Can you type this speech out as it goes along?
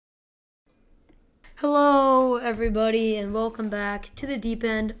Hello, everybody, and welcome back to the Deep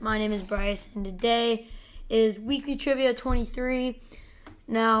End. My name is Bryce, and today is Weekly Trivia 23.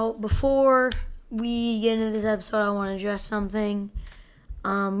 Now, before we get into this episode, I want to address something.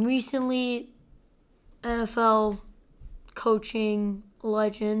 Recently, NFL coaching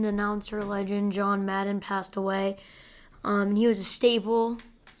legend, announcer legend, John Madden passed away. He was a staple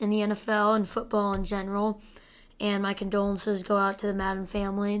in the NFL and football in general, and my condolences go out to the Madden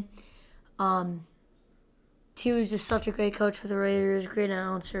family. He was just such a great coach for the Raiders, great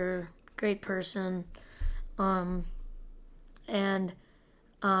announcer, great person. I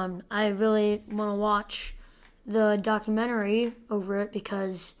really want to watch the documentary over it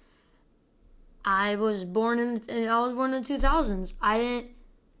because I was born in the 2000s. I didn't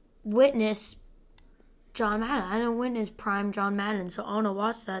witness John Madden. I didn't witness prime John Madden, so I want to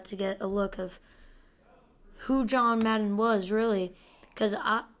watch that to get a look of who John Madden was, really, because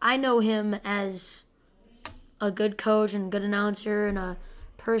I know him as a good coach and good announcer and a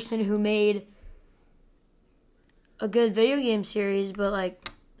person who made a good video game series, but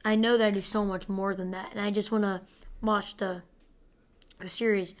I know that he's so much more than that, and I just want to watch the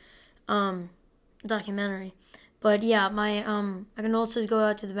series, documentary. But yeah, my condolences go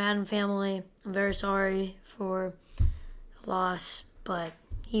out to the Madden family. I'm very sorry for the loss, but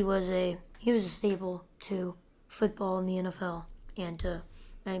he was a staple to football in the NFL and to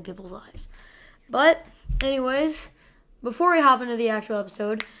many people's lives. But anyways, before we hop into the actual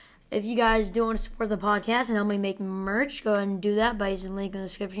episode, if you guys do want to support the podcast and help me make merch, go ahead and do that by using the link in the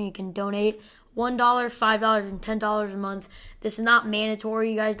description. You can donate $1, $5, and $10 a month. This is not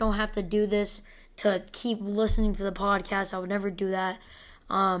mandatory. You guys don't have to do this to keep listening to the podcast. I would never do that.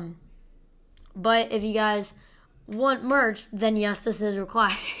 But if you guys want merch, then yes, this is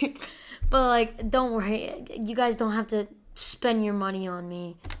required. But don't worry. You guys don't have to spend your money on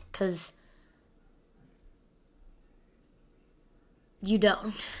me because you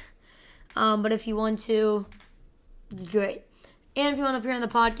don't. But if you want to, it's great. And if you want to appear on the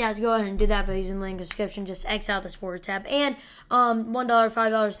podcast, go ahead and do that by using the link in the description. Just X out the sports tab. And $1, $5,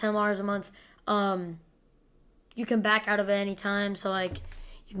 $10 a month. You can back out of it anytime. So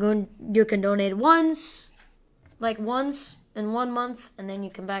you can donate once in 1 month, and then you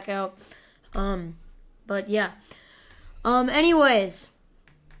can back out. But yeah. Anyways,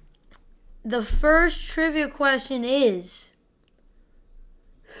 the first trivia question is,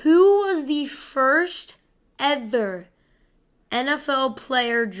 who was the first ever NFL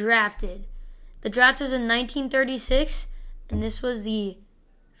player drafted? The draft was in 1936, and this was the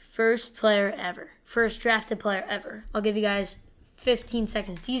first drafted player ever. I'll give you guys 15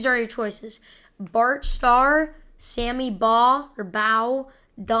 seconds. These are your choices: Bart Starr, Sammy Baugh,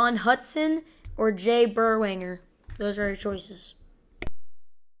 Don Hutson, or Jay Berwanger. Those are your choices.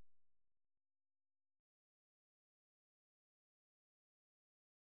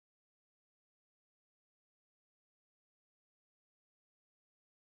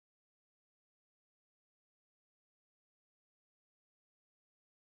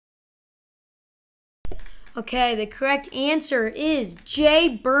 Okay, the correct answer is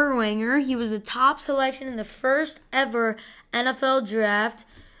Jay Berwanger. He was the top selection in the first ever NFL draft.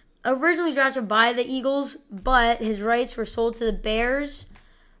 Originally drafted by the Eagles, but his rights were sold to the Bears.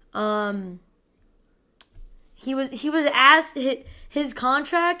 He was asked his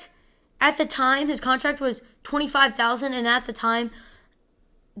contract at the time. His contract was $25,000, and at the time,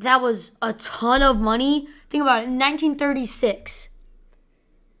 that was a ton of money. Think about it, in 1936.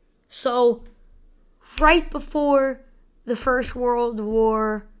 So right before the First World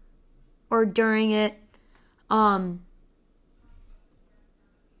War, or during it,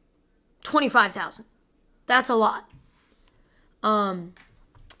 25,000. That's a lot.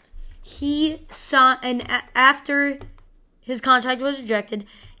 He signed, and after his contract was rejected,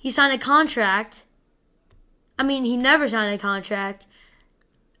 he signed a contract. He never signed a contract,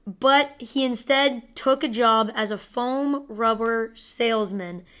 but he instead took a job as a foam rubber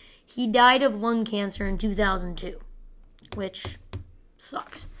salesman. He died of lung cancer in 2002, which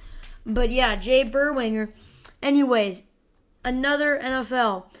sucks. But yeah, Jay Berwanger. Anyways, another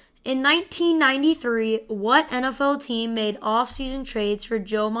NFL. In 1993, what NFL team made off-season trades for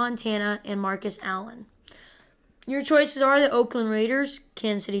Joe Montana and Marcus Allen? Your choices are the Oakland Raiders,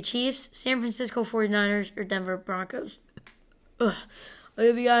 Kansas City Chiefs, San Francisco 49ers, or Denver Broncos. I'll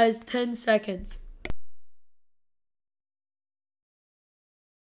give you guys 10 seconds.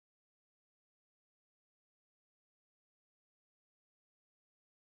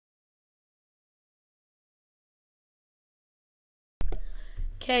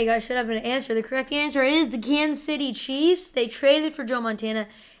 Okay, you guys should have an answer. The correct answer is the Kansas City Chiefs. They traded for Joe Montana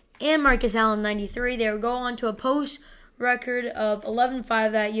and Marcus Allen 93. They would go on to a post record of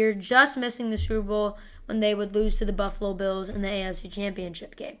 11-5 that year, just missing the Super Bowl when they would lose to the Buffalo Bills in the AFC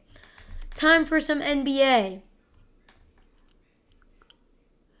Championship game. Time for some NBA.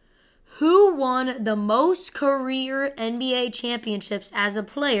 Who won the most career NBA championships as a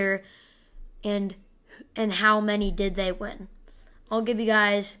player, and how many did they win? I'll give you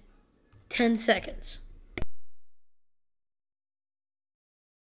guys 10 seconds.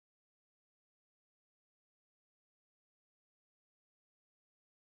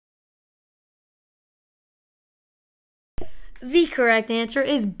 The correct answer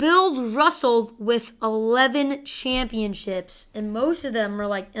is Bill Russell with 11 championships, and most of them are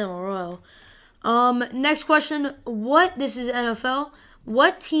like in a row. Next question. This is NFL.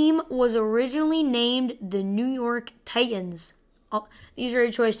 What team was originally named the New York Titans? These are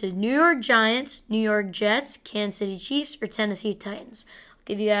your choices: New York Giants, New York Jets, Kansas City Chiefs, or Tennessee Titans. I'll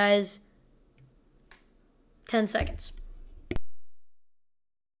give you guys 10 seconds.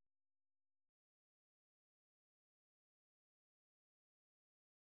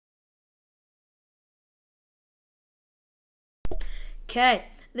 Okay,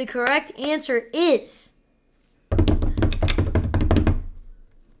 the correct answer is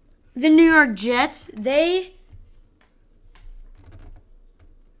the New York Jets. They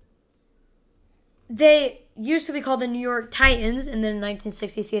used to be called the New York Titans, and then in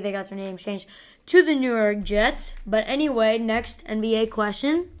 1963 they got their name changed to the New York Jets. But anyway, next NBA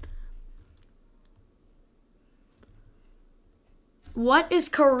question. What is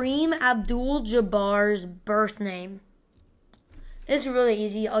Kareem Abdul-Jabbar's birth name? This is really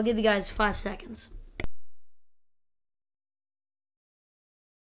easy. I'll give you guys 5 seconds.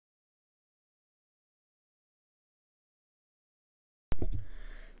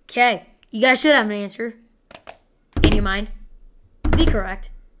 Okay, you guys should have an answer in your mind. The correct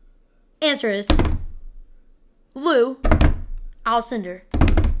answer is Lou Alcindor.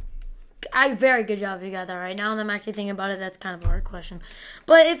 Very good job if you got that right. Now that I'm actually thinking about it, that's kind of a hard question.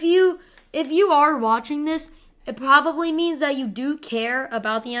 But if you are watching this, it probably means that you do care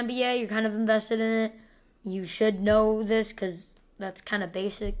about the NBA. You're kind of invested in it. You should know this because that's kind of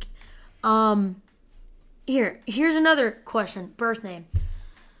basic. Here's another question. Birth name.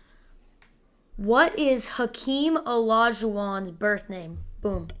 What is Hakeem Olajuwon's birth name?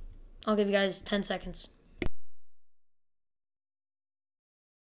 Boom. I'll give you guys 10 seconds.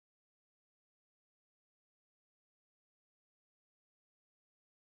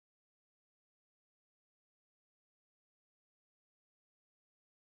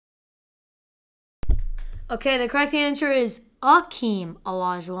 Okay, the correct answer is Akeem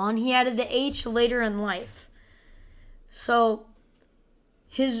Olajuwon. He added the H later in life. So,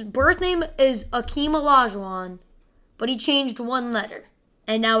 his birth name is Akeem Olajuwon, but he changed one letter.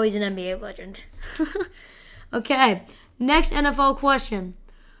 And now he's an NBA legend. Okay, next NFL question.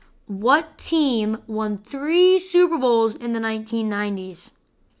 What team won 3 Super Bowls in the 1990s?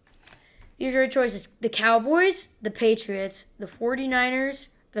 These are your choices. The Cowboys, the Patriots, the 49ers,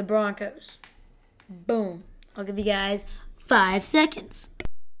 the Broncos. Boom. I'll give you guys 5 seconds.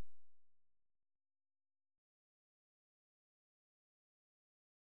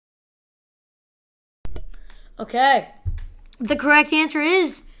 Okay. The correct answer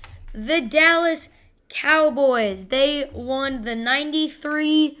is the Dallas Cowboys. They won the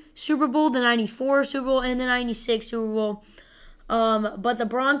 93 Super Bowl, the 94 Super Bowl, and the 96 Super Bowl. But the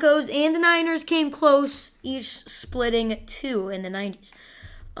Broncos and the Niners came close, each splitting 2 in the 90s.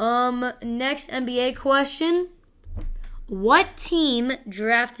 Next NBA question. What team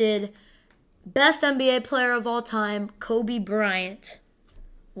drafted best NBA player of all time, Kobe Bryant?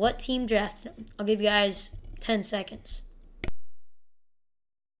 What team drafted him? I'll give you guys 10 seconds.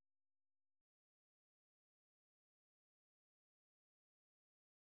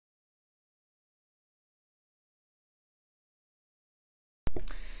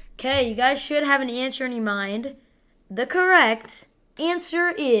 Okay, you guys should have an answer in your mind. The correct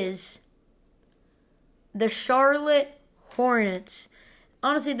answer is the Charlotte Hornets.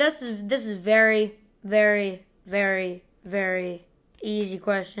 Honestly, this is very, very, very, very easy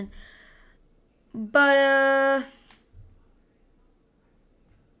question. But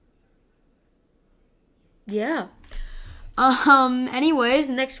yeah. Anyways,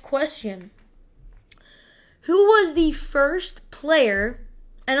 next question. Who was the first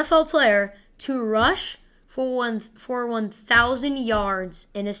NFL player to rush for 1,000 yards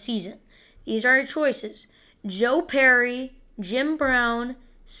in a season? These are your choices: Joe Perry, Jim Brown,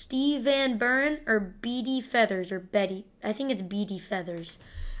 Steve Van Buren, or B.D. Feathers, or Betty. I think it's B.D. Feathers.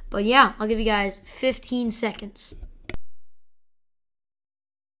 But yeah, I'll give you guys 15 seconds.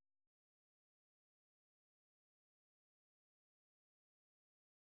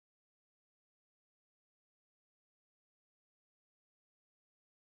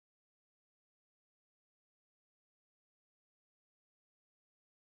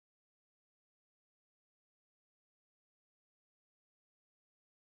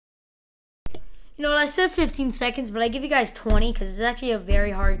 You know what, I said 15 seconds, but I give you guys 20 because it's actually a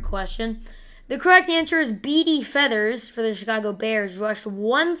very hard question. The correct answer is B.D. Feathers for the Chicago Bears rushed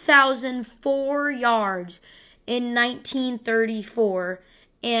 1,004 yards in 1934,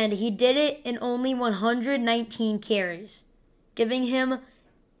 and he did it in only 119 carries, giving him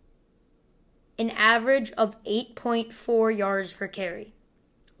an average of 8.4 yards per carry,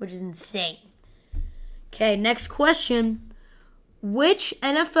 which is insane. Okay, next question. Which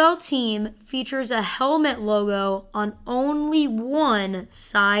NFL team features a helmet logo on only one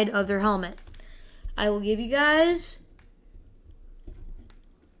side of their helmet? I will give you guys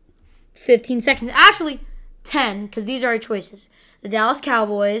 15 seconds. Actually, 10, because these are our choices. The Dallas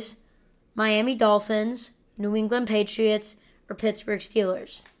Cowboys, Miami Dolphins, New England Patriots, or Pittsburgh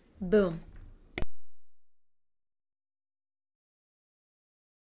Steelers. Boom.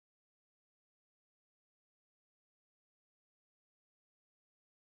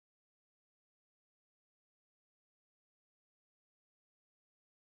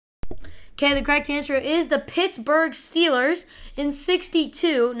 Okay, the correct answer is the Pittsburgh Steelers in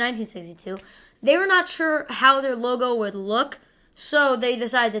 1962. They were not sure how their logo would look, so they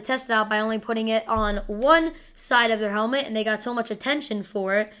decided to test it out by only putting it on one side of their helmet, and they got so much attention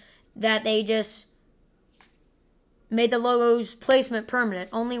for it that they just made the logo's placement permanent,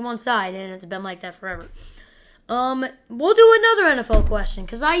 only one side, and it's been like that forever. We'll do another NFL question,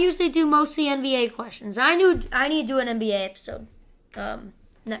 because I usually do mostly NBA questions. I need to do an NBA episode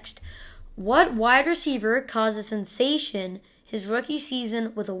next. What wide receiver caused a sensation his rookie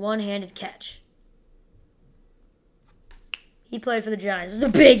season with a one-handed catch? He played for the Giants. This is a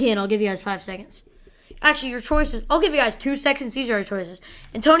big hint. I'll give you guys 5 seconds. Actually, your choices. I'll give you guys 2 seconds. These are your choices.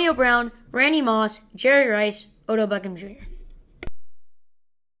 Antonio Brown, Randy Moss, Jerry Rice, Odell Beckham Jr.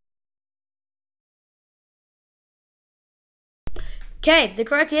 Okay, the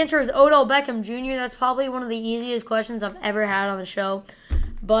correct answer is Odell Beckham Jr. That's probably one of the easiest questions I've ever had on the show.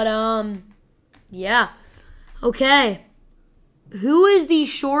 But, yeah. Okay. Who is the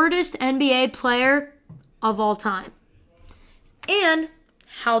shortest NBA player of all time? And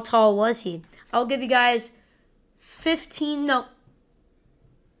how tall was he? I'll give you guys 5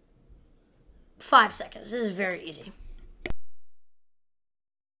 seconds. This is very easy.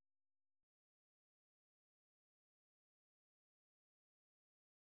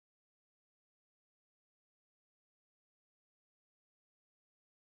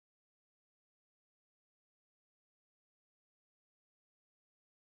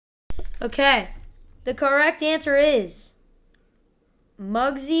 Okay. The correct answer is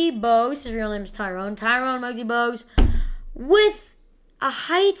Muggsy Bogues. His real name is Tyrone Muggsy Bogues, with a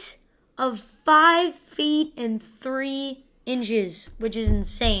height of 5 feet and 3 inches, which is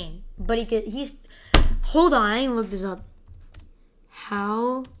insane. But hold on, I need to look this up.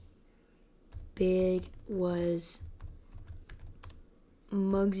 How big was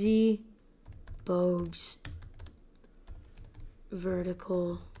Muggsy Bogues'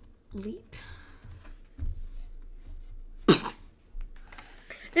 vertical leap?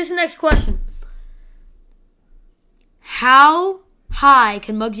 This is the next question. How high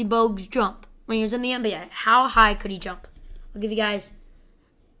can Muggsy Bogues jump when he was in the NBA? How high could he jump? I'll give you guys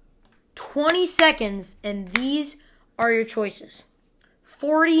 20 seconds, and these are your choices.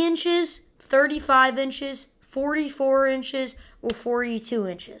 40 inches, 35 inches, 44 inches, or 42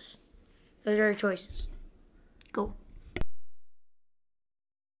 inches. Those are your choices. Go.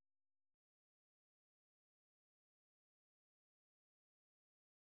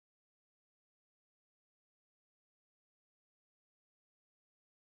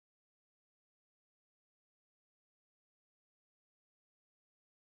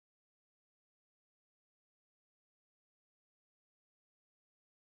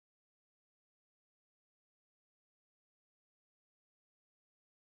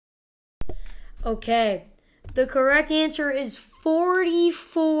 Okay. The correct answer is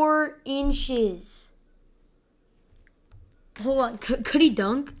 44 inches. Hold on. Could he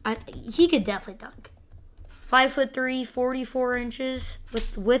dunk? He could definitely dunk. 5'3", 44 inches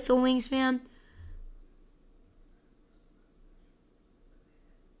with a wingspan.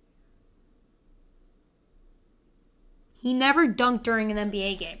 He never dunked during an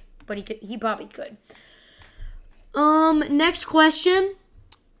NBA game, but he probably could. Next question.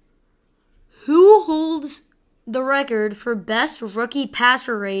 Who holds the record for best rookie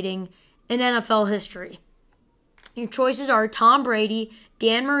passer rating in NFL history? Your choices are Tom Brady,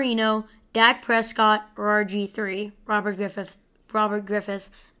 Dan Marino, Dak Prescott, or RG3, Robert Griffith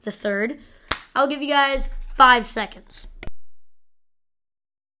III. I'll give you guys 5 seconds.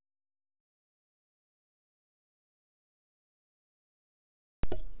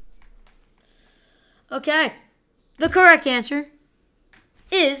 Okay. The correct answer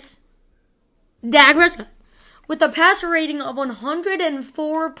is Dak Prescott. With a passer rating of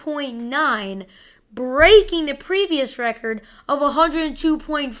 104.9, breaking the previous record of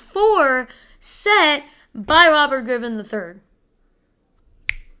 102.4 set by Robert Griffin III.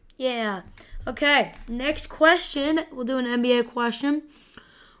 Yeah. Okay, next question. We'll do an NBA question.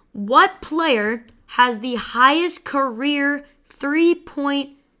 What player has the highest career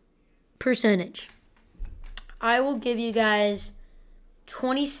three-point percentage? I will give you guys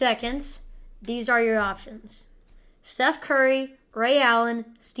 20 seconds. These are your options. Steph Curry, Ray Allen,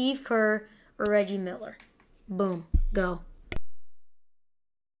 Steve Kerr, or Reggie Miller. Boom. Go.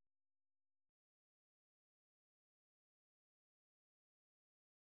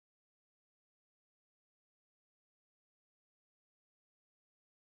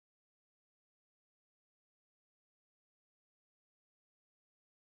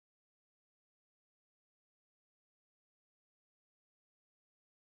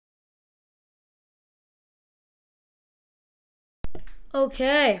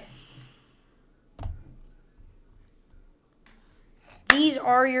 Okay. These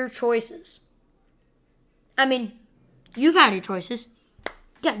are your choices. I mean, you've had your choices.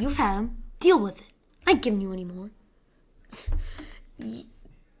 Yeah, you've had them. Deal with it. I ain't giving you any more.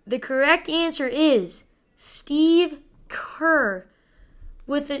 The correct answer is Steve Kerr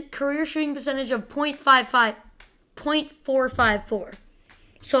with a career shooting percentage of .454.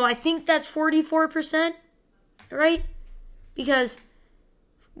 So I think that's 44%, right? Because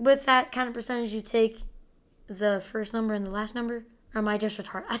with that kind of percentage, you take the first number and the last number. Or am I just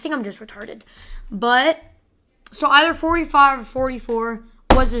retarded? I think I'm just retarded. But, so either 45 or 44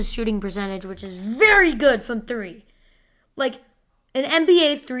 was his shooting percentage, which is very good from three. Like, an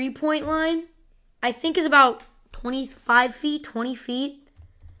NBA three-point line, I think is about 25 feet, 20 feet.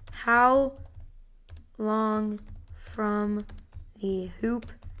 How long from the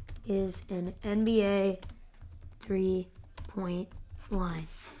hoop is an NBA three-point line?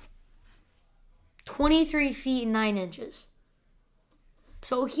 23 feet and 9 inches.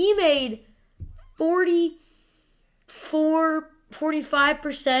 So he made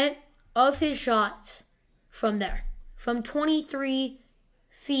 45% of his shots from there. From 23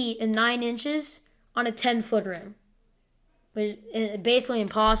 feet and 9 inches on a 10-foot rim. Which is basically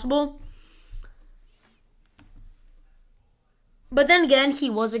impossible. But then again, he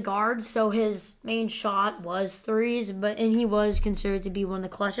was a guard, so his main shot was threes, and he was considered to be one of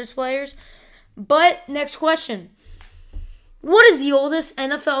the clutchest players. But, next question. What is the oldest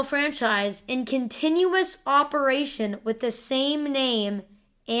NFL franchise in continuous operation with the same name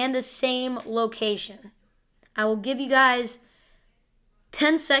and the same location? I will give you guys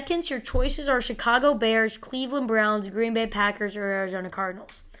 10 seconds. Your choices are Chicago Bears, Cleveland Browns, Green Bay Packers, or Arizona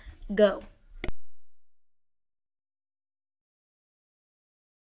Cardinals. Go.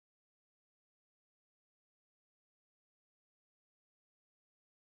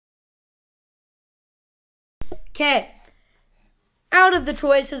 Okay. Out of the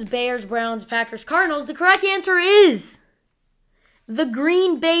choices, Bears, Browns, Packers, Cardinals, the correct answer is the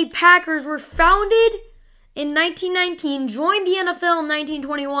Green Bay Packers were founded in 1919, joined the NFL in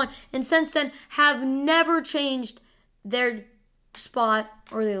 1921, and since then have never changed their spot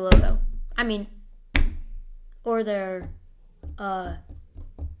or their logo. I mean, or their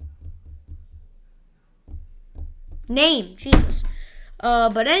name. Jesus.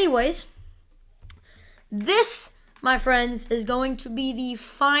 But anyways, this, my friends, is going to be the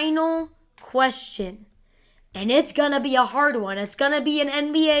final question. And it's going to be a hard one. It's going to be an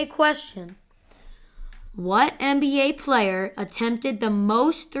NBA question. What NBA player attempted the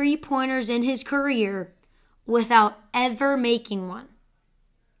most three-pointers in his career without ever making one?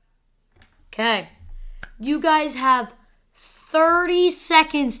 Okay. You guys have 30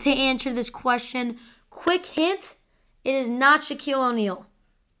 seconds to answer this question. Quick hint, it is not Shaquille O'Neal.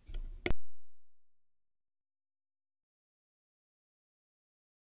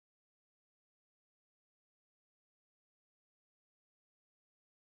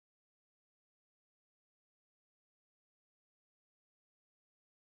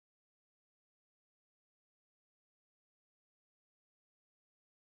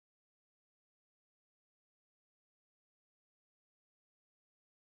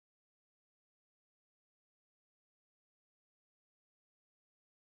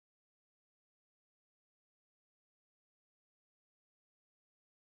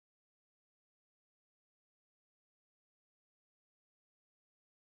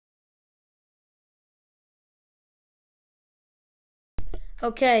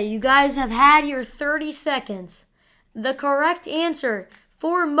 Okay, you guys have had your 30 seconds. The correct answer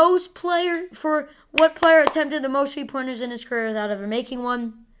For what player attempted the most 3-pointers in his career without ever making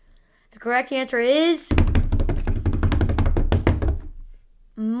one? The correct answer is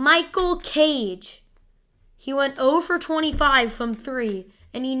Michael Cage. He went 0 for 25 from 3,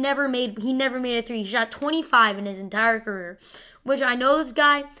 and he never made a 3. He shot 25 in his entire career, which I know this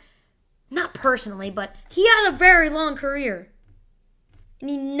guy, not personally, but he had a very long career,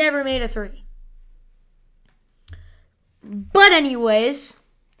 and he never made a 3. But anyways,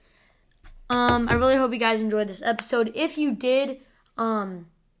 I really hope you guys enjoyed this episode. If you did,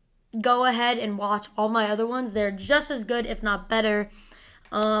 go ahead and watch all my other ones. They're just as good, if not better.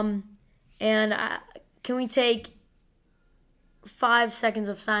 Can we take 5 seconds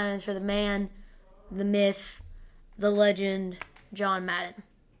of silence for the man, the myth, the legend, John Madden?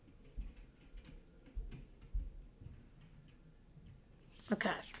 Okay.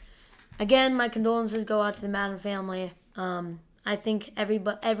 Again, my condolences go out to the Madden family. I think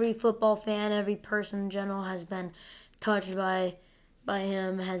every football fan, every person in general has been touched by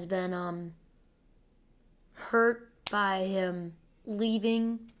him, has been hurt by him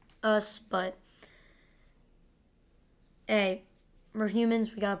leaving us, but hey, we're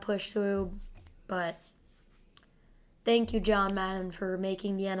humans, we gotta push through. But thank you, John Madden, for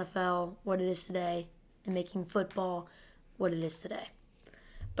making the NFL what it is today and making football what it is today.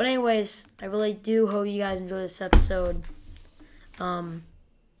 But anyways, I really do hope you guys enjoy this episode. And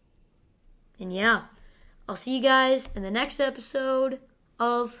yeah, I'll see you guys in the next episode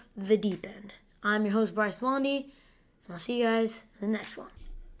of The Deep End. I'm your host, Bryce Blondie, and I'll see you guys in the next one.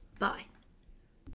 Bye.